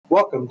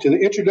Welcome to the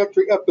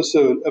introductory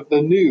episode of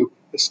the new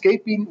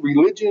Escaping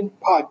Religion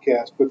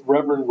podcast with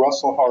Reverend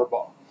Russell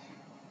Harbaugh.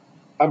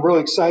 I'm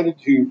really excited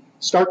to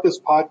start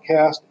this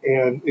podcast,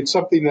 and it's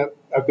something that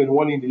I've been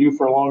wanting to do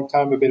for a long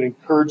time. I've been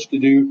encouraged to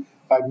do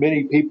by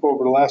many people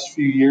over the last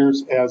few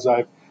years as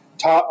I've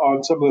taught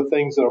on some of the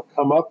things that have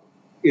come up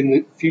in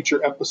the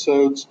future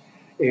episodes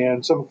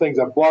and some of the things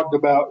I've blogged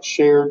about,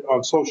 shared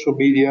on social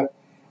media.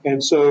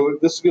 And so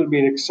this is going to be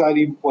an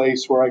exciting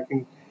place where I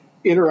can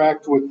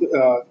interact with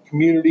the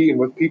community and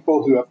with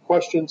people who have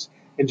questions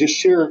and just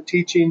share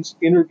teachings,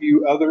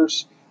 interview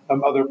others,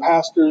 other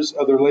pastors,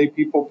 other lay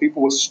people,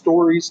 people with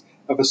stories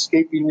of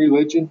escaping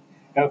religion.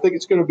 And I think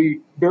it's going to be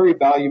very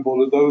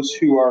valuable to those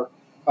who are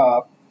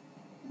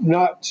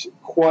not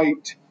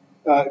quite,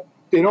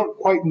 they don't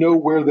quite know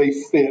where they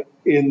fit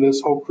in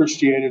this whole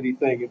Christianity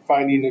thing and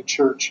finding a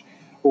church,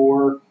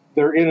 or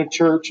they're in a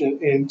church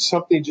and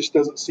something just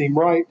doesn't seem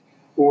right,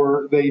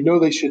 or they know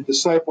they should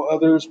disciple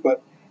others,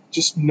 but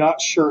just not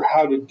sure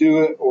how to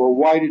do it or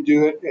why to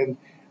do it. And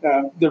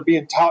they're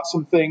being taught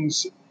some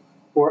things,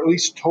 or at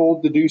least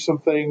told to do some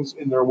things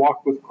in their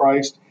walk with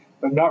Christ,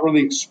 but not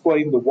really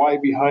explain the why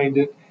behind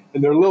it.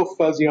 And they're a little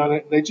fuzzy on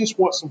it, and they just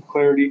want some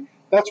clarity.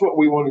 That's what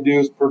we want to do,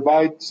 is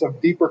provide some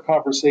deeper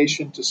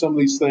conversation to some of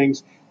these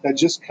things that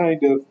just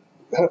kind of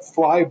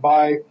fly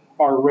by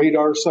our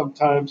radar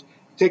sometimes.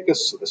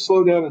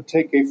 Slow down and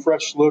take a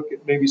fresh look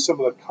at maybe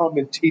some of the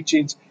common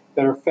teachings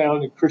that are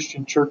found in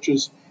Christian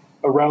churches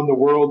around the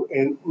world.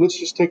 And let's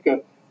just take a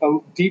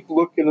deep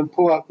look in and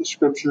pull out the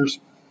scriptures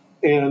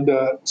and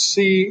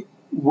see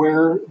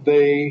where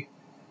they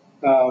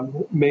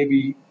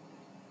maybe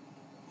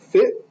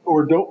fit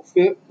or don't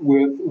fit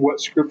with what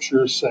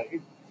Scripture is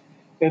saying.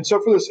 And so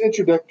for this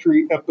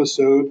introductory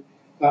episode,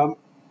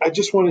 I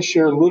just want to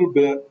share a little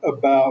bit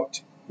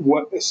about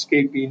what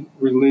escaping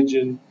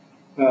religion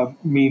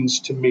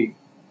means to me.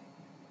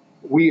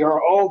 We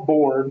are all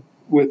born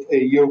with a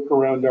yoke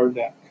around our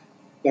neck.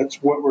 That's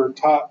what we're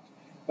taught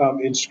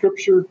in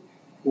Scripture.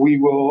 We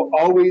will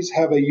always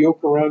have a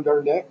yoke around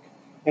our neck,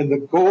 and the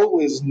goal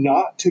is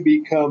not to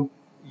become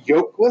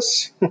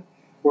yokeless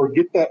or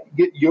get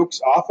yokes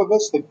off of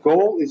us. The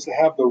goal is to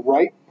have the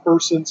right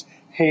person's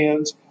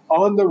hands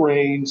on the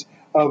reins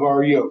of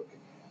our yoke.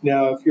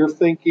 Now, if you're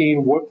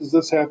thinking, what does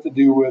this have to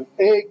do with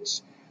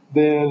eggs?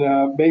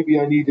 Then maybe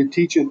I need to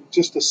teach you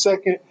just a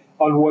second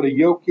on what a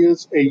yoke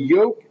is. A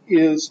yoke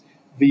is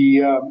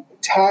the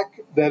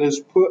tack that is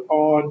put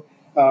on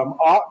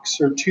ox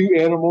or two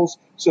animals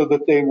so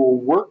that they will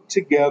work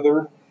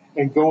together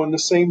and go in the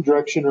same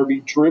direction, or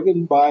be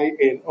driven by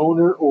an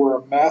owner or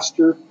a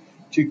master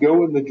to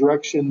go in the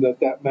direction that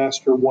that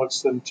master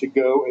wants them to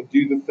go and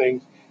do the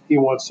things he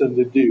wants them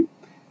to do.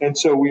 And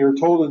so we are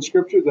told in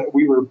Scripture that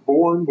we were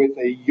born with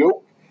a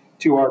yoke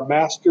to our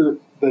master,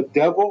 the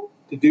devil,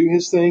 to do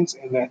his things,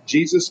 and that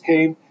Jesus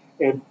came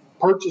and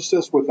purchased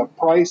us with a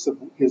price of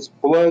his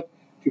blood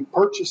to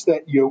purchase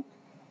that yoke,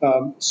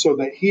 so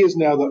that he is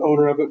now the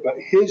owner of it, but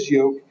his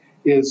yoke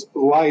is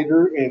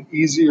lighter and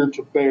easier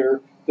to bear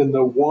than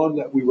the one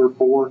that we were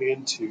born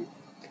into.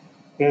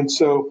 And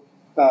so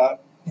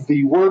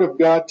the Word of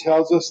God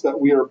tells us that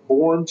we are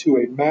born to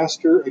a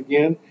master,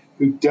 again,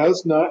 who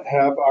does not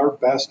have our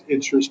best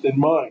interest in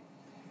mind,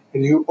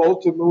 and who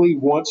ultimately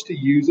wants to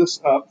use us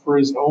up for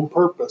his own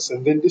purpose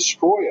and then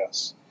destroy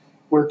us.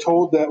 We're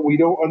told that we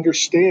don't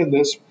understand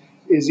this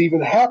is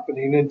even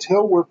happening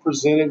until we're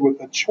presented with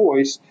a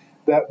choice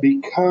that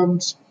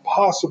becomes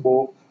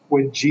possible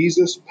when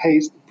Jesus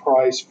pays the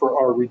price for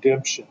our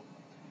redemption.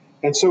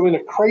 And so in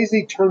a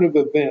crazy turn of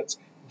events,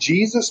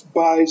 Jesus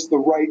buys the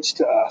rights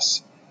to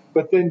us,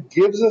 but then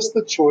gives us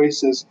the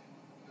choices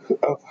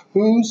of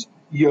whose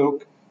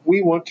yoke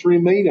we want to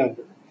remain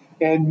under.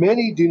 And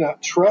many do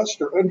not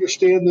trust or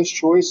understand this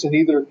choice and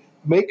either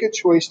make a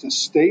choice to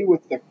stay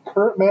with the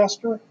current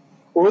master,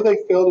 or they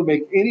fail to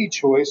make any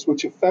choice,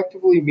 which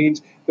effectively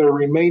means they're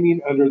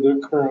remaining under their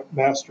current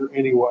master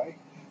anyway.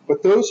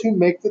 But those who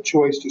make the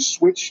choice to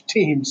switch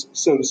teams,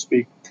 so to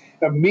speak,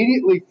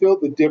 immediately feel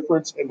the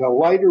difference in the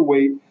lighter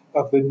weight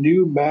of the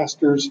new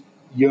master's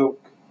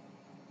yoke.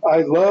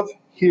 I love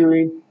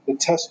hearing the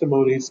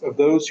testimonies of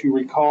those who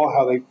recall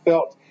how they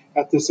felt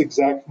at this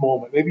exact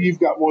moment. Maybe you've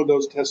got one of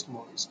those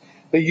testimonies.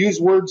 They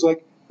use words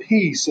like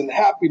peace and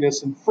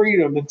happiness and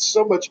freedom and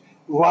so much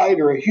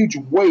lighter, a huge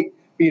weight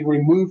being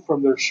removed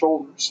from their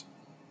shoulders.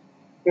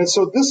 And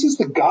so this is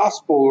the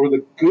gospel, or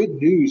the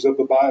good news of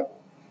the Bible.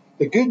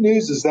 The good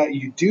news is that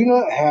you do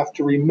not have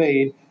to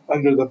remain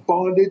under the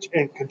bondage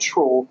and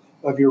control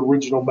of your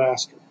original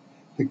master.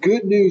 The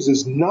good news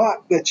is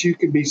not that you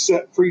can be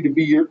set free to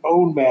be your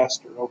own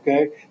master,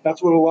 okay?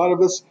 That's what a lot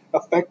of us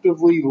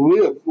effectively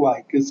live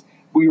like, is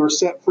we were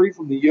set free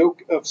from the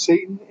yoke of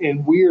Satan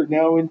and we are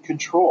now in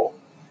control.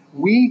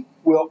 We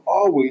will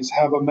always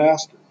have a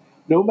master,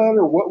 no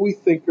matter what we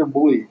think or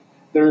believe.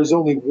 There is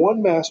only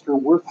one master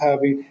worth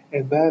having,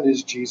 and that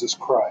is Jesus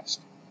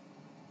Christ.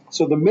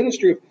 So the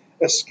ministry of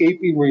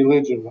Escaping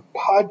Religion, the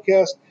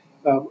podcast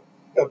of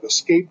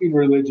Escaping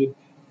Religion,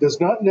 does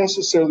not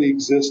necessarily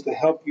exist to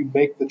help you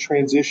make the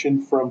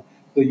transition from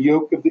the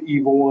yoke of the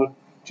evil one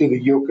to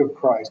the yoke of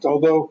Christ.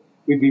 Although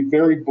we'd be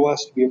very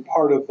blessed to be a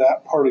part of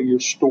that part of your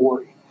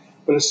story.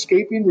 But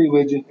escaping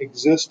religion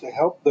exists to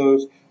help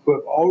those who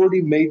have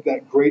already made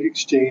that great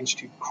exchange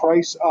to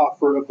Christ's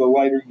offer of the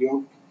lighter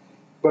yoke,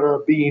 but are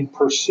being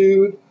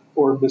pursued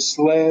or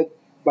misled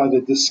by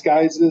the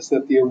disguises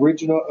that the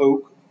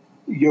original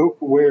yoke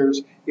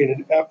wears in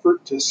an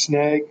effort to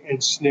snag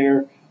and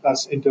snare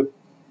us into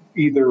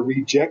either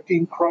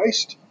rejecting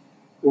Christ,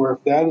 or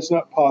if that is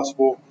not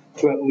possible,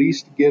 to at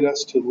least get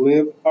us to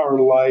live our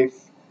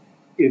life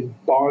in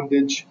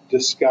bondage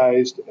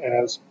disguised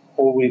as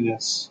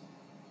holiness.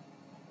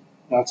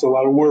 That's a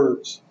lot of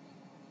words.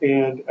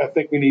 And I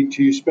think we need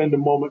to spend a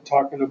moment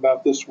talking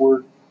about this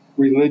word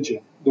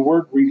religion. The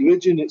word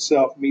religion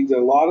itself means a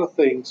lot of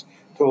things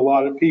to a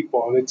lot of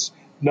people, and it's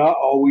not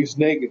always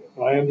negative.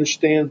 I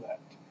understand that.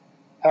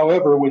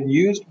 However, when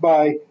used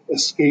by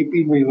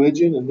escaping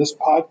religion in this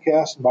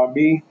podcast and by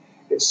me,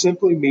 it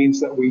simply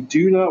means that we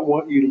do not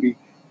want you to be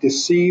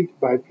deceived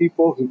by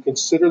people who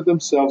consider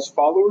themselves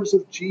followers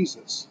of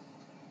Jesus,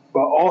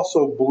 but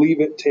also believe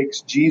it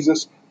takes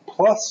Jesus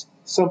plus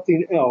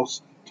something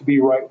else to be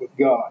right with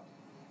God.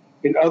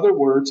 In other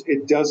words,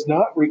 it does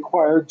not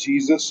require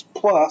Jesus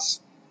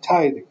plus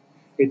tithing.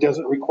 It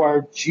doesn't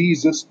require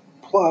Jesus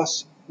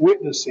plus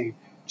witnessing,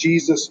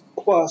 Jesus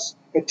plus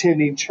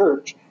attending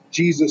church,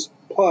 Jesus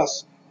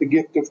plus the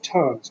gift of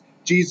tongues,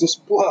 Jesus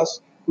plus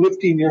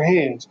lifting your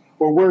hands,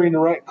 or wearing the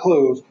right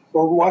clothes,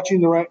 or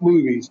watching the right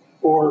movies,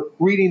 or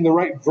reading the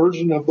right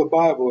version of the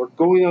Bible, or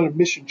going on a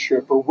mission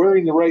trip, or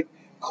wearing the right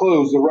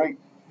clothes, the right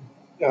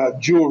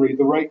jewelry,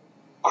 the right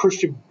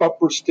Christian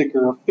bumper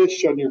sticker, or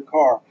fish on your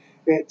car.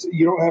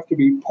 You don't have to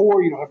be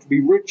poor, you don't have to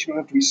be rich, you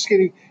don't have to be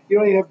skinny, you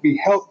don't even have to be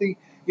healthy,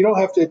 you don't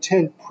have to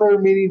attend prayer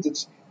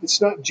meetings. It's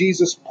not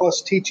Jesus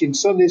plus teaching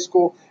Sunday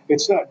school.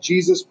 It's not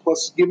Jesus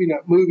plus giving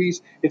up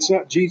movies. It's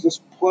not Jesus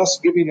plus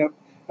giving up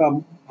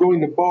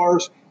going to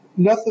bars.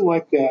 Nothing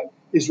like that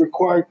is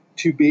required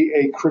to be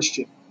a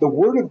Christian. The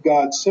Word of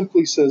God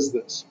simply says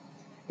this: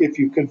 if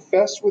you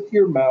confess with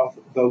your mouth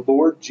the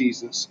Lord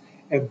Jesus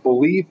and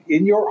believe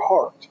in your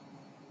heart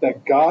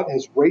that God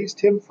has raised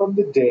him from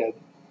the dead,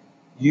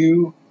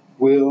 you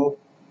will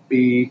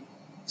be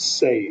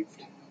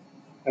saved.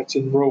 That's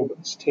in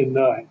Romans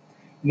 10:9.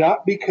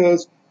 Not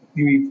because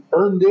you've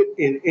earned it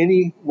in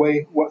any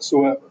way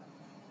whatsoever.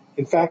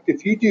 In fact,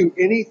 if you do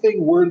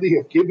anything worthy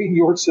of giving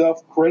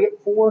yourself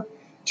credit for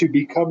to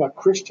become a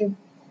Christian,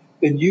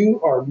 then you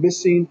are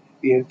missing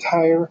the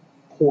entire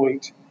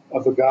point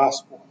of the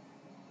gospel.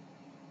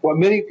 What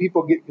many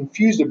people get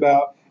confused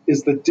about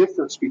is the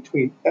difference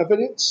between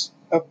evidence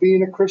of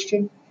being a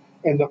Christian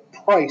and the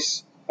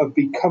price of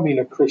becoming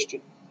a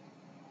Christian.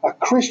 A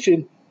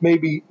Christian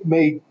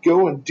may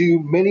go and do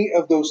many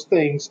of those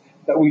things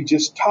that we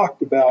just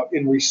talked about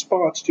in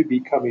response to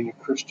becoming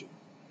a Christian,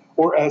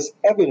 or as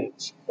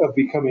evidence of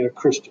becoming a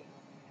Christian,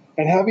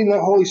 and having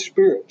the Holy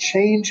Spirit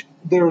change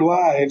their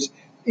lives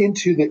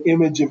into the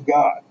image of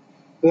God.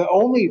 The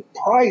only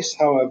price,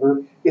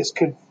 however, is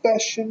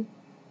confession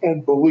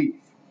and belief.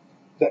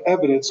 The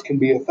evidence can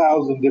be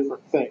 1,000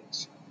 different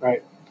things,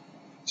 right?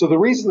 So the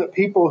reason that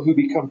people who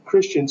become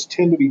Christians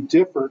tend to be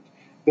different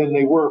than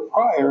they were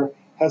prior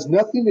has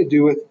nothing to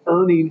do with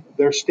earning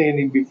their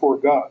standing before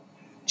God.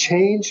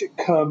 Change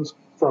comes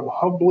from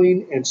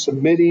humbling and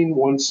submitting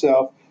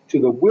oneself to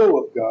the will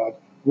of God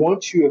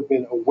once you have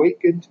been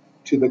awakened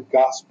to the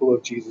gospel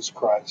of Jesus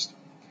Christ.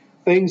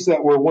 Things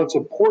that were once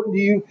important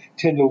to you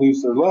tend to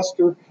lose their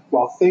luster,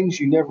 while things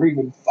you never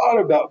even thought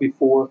about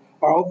before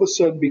all of a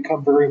sudden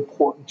become very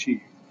important to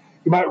you.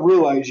 You might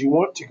realize you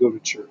want to go to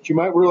church. You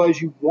might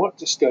realize you want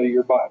to study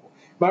your Bible.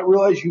 You might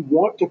realize you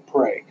want to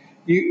pray.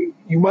 You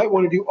might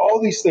want to do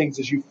all these things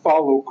as you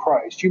follow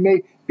Christ. You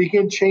may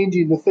begin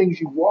changing the things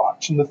you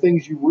watch and the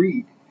things you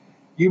read.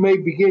 You may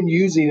begin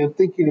using and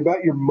thinking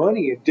about your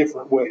money a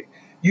different way.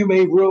 You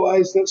may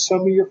realize that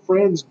some of your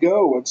friends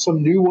go and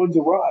some new ones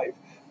arrive.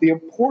 The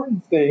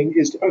important thing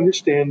is to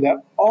understand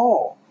that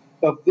all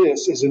of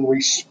this is in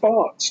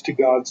response to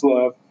God's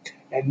love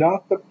and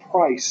not the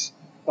price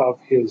of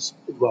his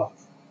love.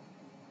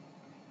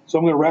 So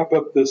I'm going to wrap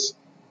up this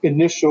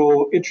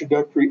initial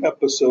introductory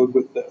episode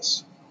with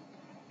this.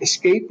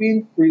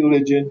 Escaping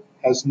religion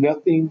has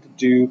nothing to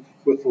do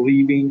with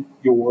leaving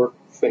your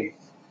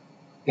faith.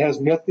 It has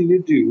nothing to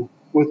do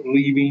with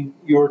leaving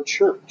your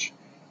church.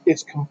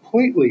 It's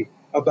completely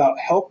about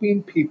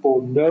helping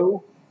people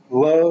know,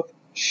 love,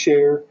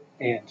 share,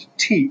 and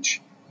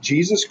teach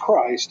Jesus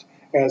Christ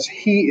as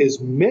he is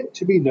meant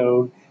to be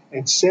known,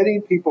 and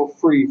setting people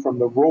free from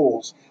the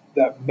roles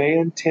that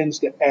man tends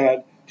to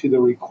add to the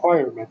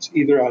requirements,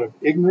 either out of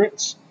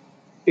ignorance,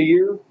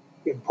 fear,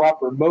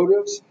 improper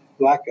motives,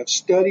 lack of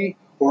study,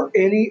 or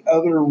any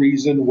other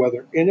reason,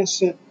 whether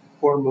innocent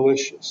or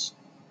malicious.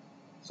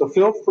 So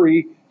feel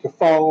free to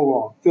follow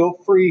along. Feel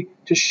free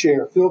to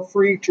share. Feel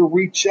free to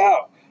reach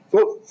out.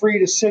 Feel free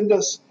to send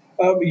us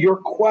your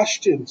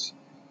questions.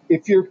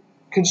 If you're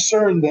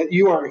concerned that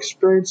you are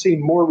experiencing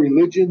more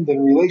religion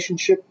than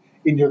relationship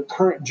in your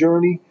current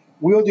journey,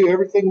 We'll do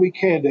everything we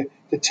can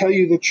to tell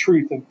you the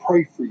truth and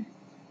pray for you.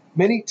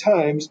 Many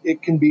times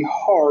it can be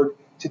hard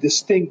to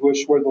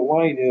distinguish where the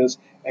line is,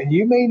 and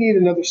you may need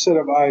another set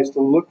of eyes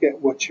to look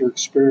at what you're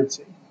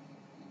experiencing.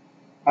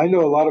 I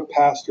know a lot of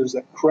pastors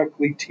that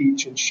correctly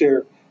teach and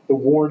share the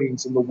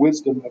warnings and the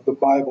wisdom of the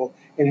Bible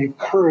and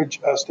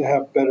encourage us to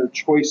have better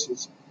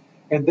choices.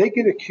 And they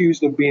get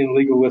accused of being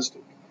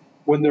legalistic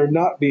when they're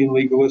not being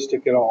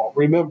legalistic at all.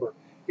 Remember,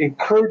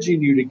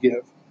 encouraging you to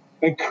give,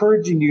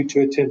 encouraging you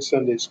to attend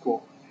Sunday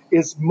school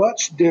is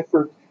much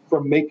different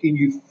from making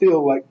you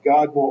feel like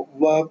God won't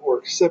love or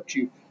accept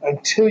you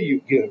until you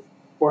give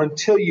or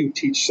until you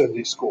teach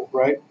Sunday school,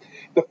 right?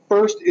 The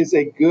first is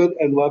a good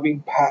and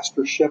loving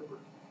pastor shepherd.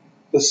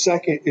 The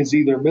second is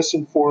either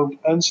misinformed,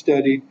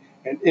 unstudied,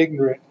 and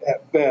ignorant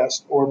at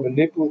best, or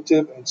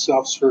manipulative and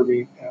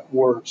self-serving at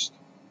worst.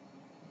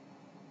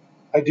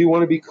 I do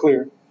want to be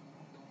clear.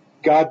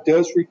 God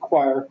does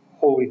require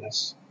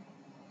holiness,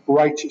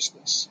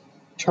 righteousness,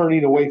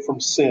 turning away from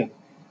sin,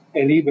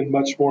 and even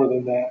much more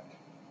than that.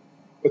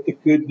 But the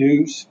good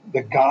news,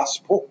 the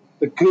gospel,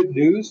 the good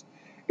news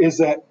is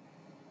that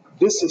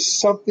this is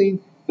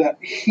something that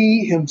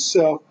He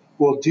Himself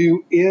will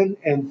do in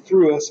and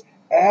through us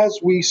as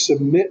we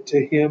submit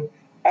to Him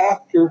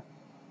after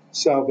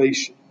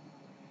salvation.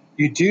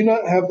 You do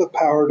not have the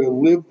power to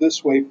live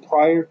this way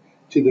prior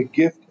to the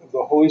gift of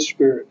the Holy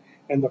Spirit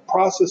and the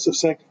process of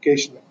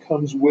sanctification that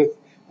comes with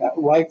that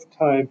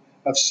lifetime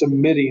of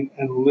submitting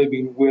and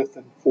living with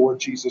and for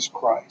Jesus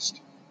Christ.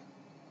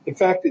 In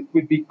fact, it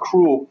would be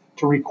cruel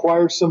to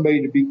require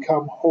somebody to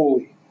become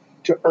holy,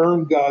 to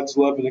earn God's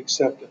love and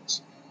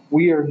acceptance.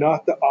 We are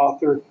not the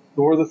author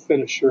nor the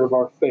finisher of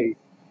our faith.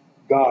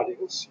 God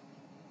is.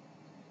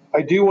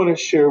 I do want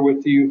to share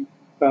with you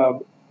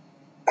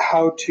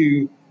how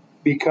to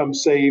become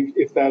saved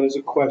if that is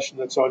a question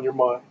that's on your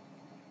mind.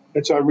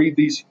 And so I read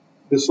this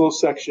little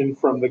section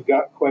from the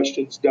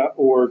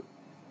gotquestions.org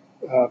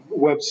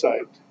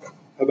website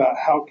about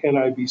how can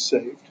I be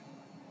saved.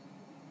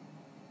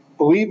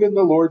 Believe in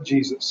the Lord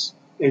Jesus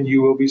and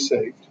you will be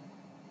saved.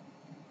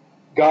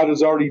 God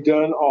has already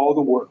done all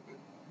the work.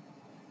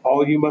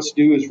 All you must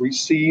do is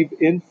receive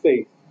in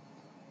faith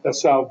the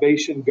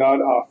salvation God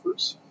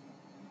offers.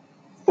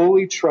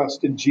 Fully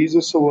trust in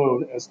Jesus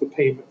alone as the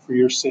payment for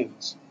your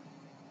sins.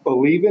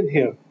 Believe in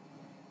Him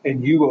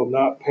and you will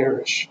not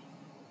perish.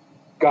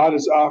 God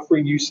is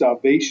offering you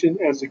salvation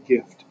as a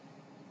gift.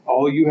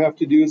 All you have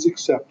to do is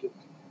accept it.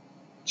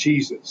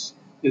 Jesus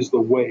is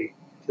the way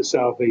to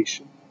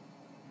salvation.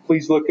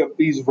 Please look up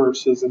these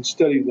verses and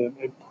study them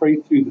and pray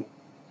through them.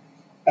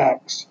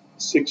 Acts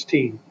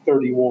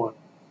 16:31.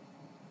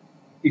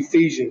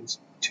 Ephesians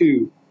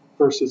 2,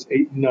 verses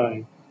 8 and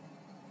 9.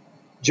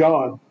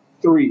 John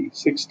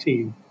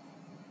 3:16.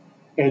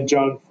 And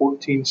John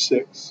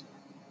 14:6.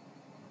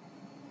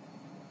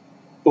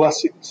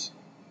 Blessings.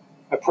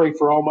 I pray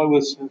for all my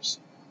listeners.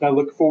 And I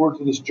look forward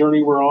to this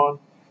journey we're on.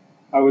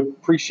 I would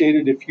appreciate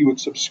it if you would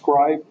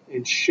subscribe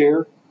and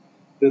share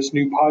this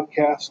new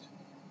podcast.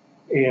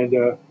 And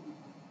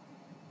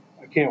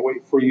I can't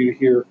wait for you to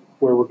hear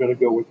where we're going to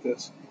go with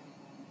this.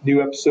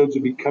 New episodes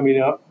will be coming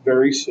out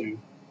very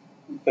soon.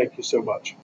 Thank you so much.